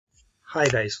Hi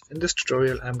guys, in this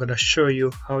tutorial I'm gonna show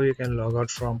you how you can log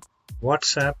out from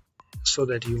WhatsApp so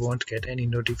that you won't get any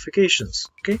notifications.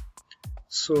 Okay,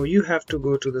 so you have to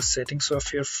go to the settings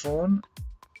of your phone.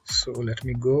 So let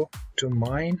me go to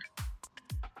mine,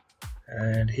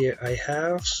 and here I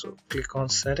have, so click on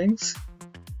settings,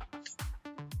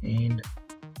 and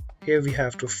here we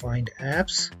have to find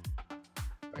apps.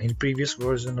 In previous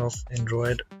version of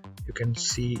Android you can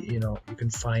see, you can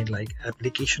find like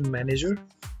application manager.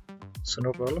 So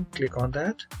no problem, click on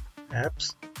that,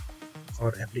 apps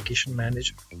or application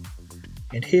manager,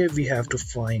 and here we have to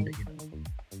find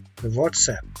the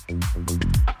WhatsApp.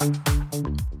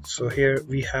 So here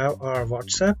we have our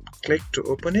WhatsApp. Click to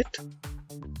open it,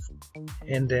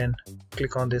 and then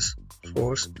click on this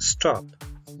force stop.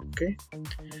 Okay,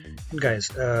 and guys,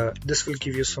 this will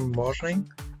give you some warning,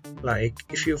 like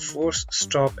if you force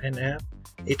stop an app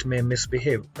it may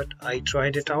misbehave, but I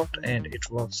tried it out and it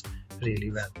works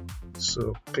really well.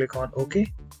 So click on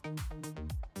OK,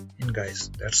 and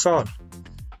guys, that's all,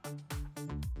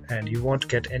 and you won't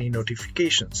get any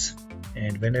notifications.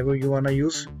 And whenever you wanna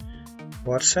use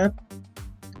WhatsApp,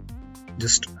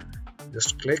 just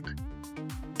click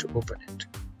to open it.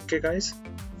 Okay guys,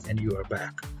 and you are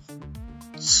back.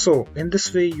 So in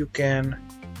this way you can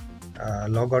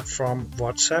log out from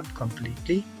WhatsApp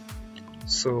completely.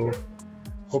 So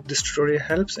hope this tutorial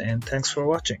helps, and thanks for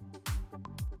watching.